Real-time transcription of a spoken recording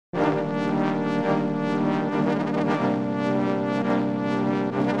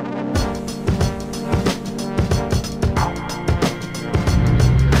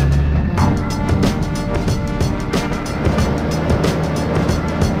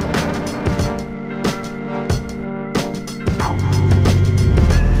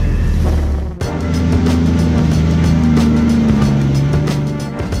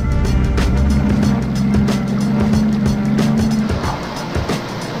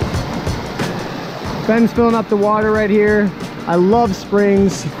Ben's filling up the water right here. I love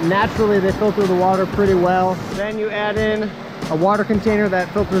springs. Naturally, they filter the water pretty well. Then you add in a water container that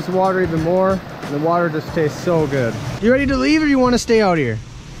filters the water even more. And the water just tastes so good. You ready to leave or you want to stay out here?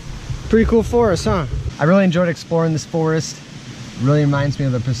 Pretty cool forest, huh? I really enjoyed exploring this forest. It really reminds me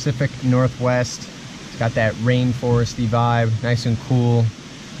of the Pacific Northwest. It's got that rainforesty vibe, nice and cool.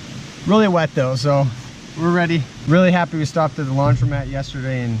 Really wet though, so we're ready. Really happy we stopped at the laundromat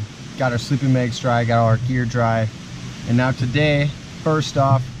yesterday and got our sleeping bags dry, got all our gear dry. And now today, first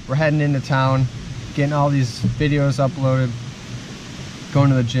off, we're heading into town, getting all these videos uploaded, going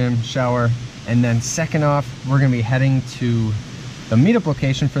to the gym, shower, and then second off, we're gonna be heading to the meetup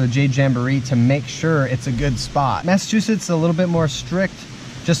location for the Jade Jamboree to make sure it's a good spot. Massachusetts is a little bit more strict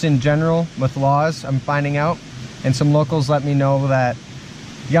just in general with laws, I'm finding out, and some locals let me know that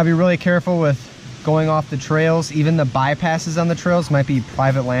you gotta be really careful with going off the trails. Even the bypasses on the trails might be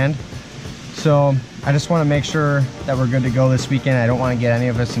private land. So I just want to make sure that we're good to go this weekend. I don't want to get any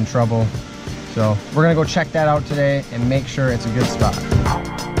of us in trouble. So we're gonna go check that out today and make sure it's a good spot.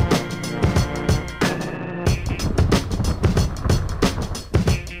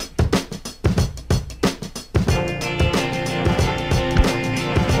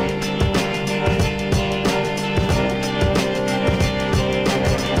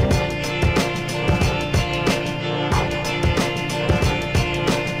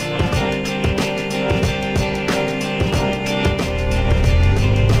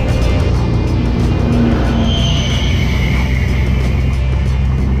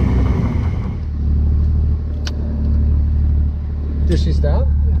 Did she stop?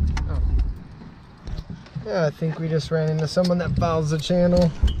 Yeah. Oh. Yeah, I think we just ran into someone that follows the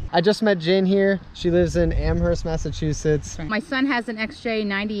channel. I just met Jane here. She lives in Amherst, Massachusetts. My son has an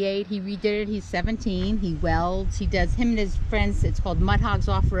XJ98. He redid it. He's 17. He welds. He does, him and his friends, it's called Mud Hogs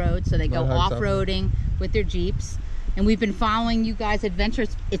Off-Road. So they go off-roading with their Jeeps. And we've been following you guys'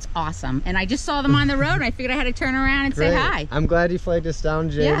 adventures. It's awesome. And I just saw them on the road and I figured I had to turn around and say hi. I'm glad you flagged us down,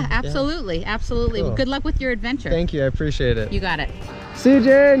 Jane. Yeah, absolutely. Yeah. Absolutely. Cool. Well, good luck with your adventure. Thank you. I appreciate it. You got it. See you,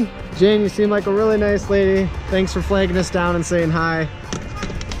 Jane. Jane, you seem like a really nice lady. Thanks for flagging us down and saying hi.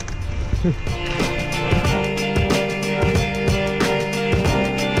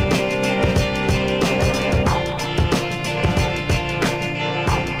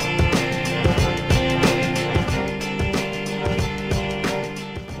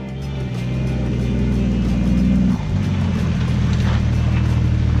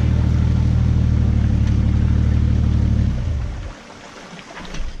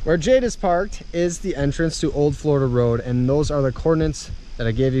 Where Jade is parked is the entrance to Old Florida Road, and those are the coordinates that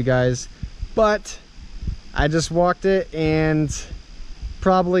I gave you guys. But I just walked it and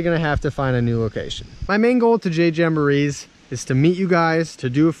probably gonna have to find a new location. My main goal to Jade Jamborees is to meet you guys, to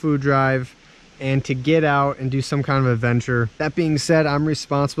do a food drive, and to get out and do some kind of adventure. That being said, I'm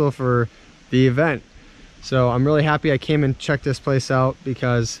responsible for the event. So I'm really happy I came and checked this place out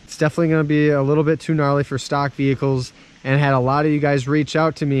because it's definitely gonna be a little bit too gnarly for stock vehicles, and had a lot of you guys reach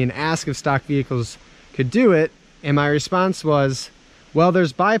out to me and ask if stock vehicles could do it. And my response was, well,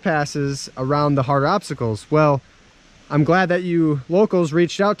 there's bypasses around the hard obstacles. Well, I'm glad that you locals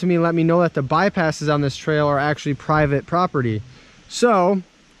reached out to me and let me know that the bypasses on this trail are actually private property. So,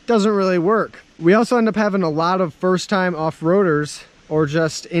 it doesn't really work. We also end up having a lot of first-time off-roaders or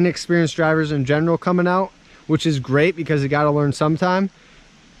just inexperienced drivers in general coming out, which is great because you gotta learn sometime.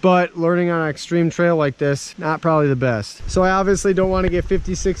 But learning on an extreme trail like this, not probably the best. So I obviously don't want to get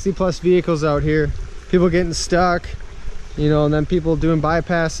 50, 60 plus vehicles out here. People getting stuck, you know, and then people doing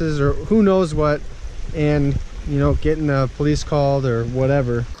bypasses or who knows what, and, you know, getting the police called or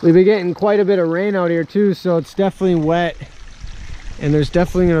whatever. We've been getting quite a bit of rain out here too, so it's definitely wet. And there's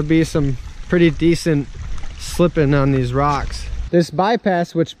definitely going to be some pretty decent slipping on these rocks. This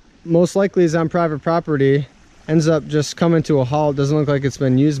bypass, which most likely is on private property, ends up just coming to a halt. Doesn't look like it's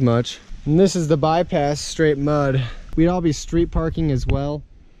been used much. And this is the bypass, straight mud. We'd all be street parking as well.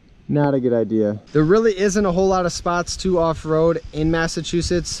 Not a good idea. There really isn't a whole lot of spots to off-road in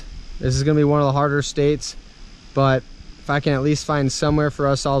Massachusetts. This is gonna be one of the harder states, but if I can at least find somewhere for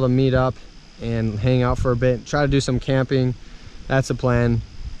us all to meet up and hang out for a bit, try to do some camping, that's a plan.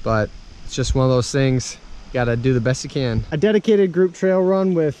 But it's just one of those things, you gotta do the best you can. A dedicated group trail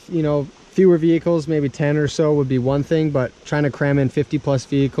run with, you know, fewer vehicles, maybe 10 or so would be one thing, but trying to cram in 50 plus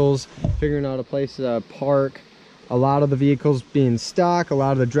vehicles, figuring out a place to park, a lot of the vehicles being stock, a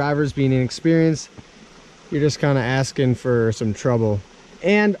lot of the drivers being inexperienced, you're just kind of asking for some trouble.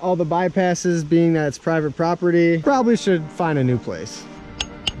 And all the bypasses being that it's private property, probably should find a new place.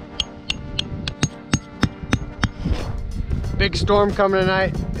 Big storm coming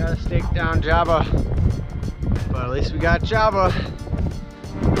tonight. Gotta stake down Java. But at least we got Java.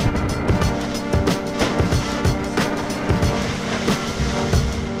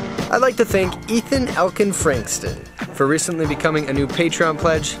 I'd like to thank Ethan Elkin Frankston for recently becoming a new Patreon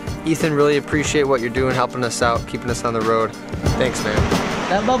pledge. Ethan, really appreciate what you're doing, helping us out, keeping us on the road. Thanks, man.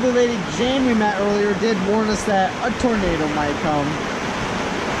 That lovely lady Jane we met earlier did warn us that a tornado might come.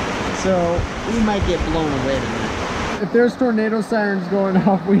 So we might get blown away tonight. If there's tornado sirens going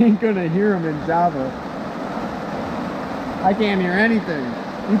off, we ain't gonna hear them in Java. I can't hear anything.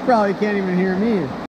 You probably can't even hear me.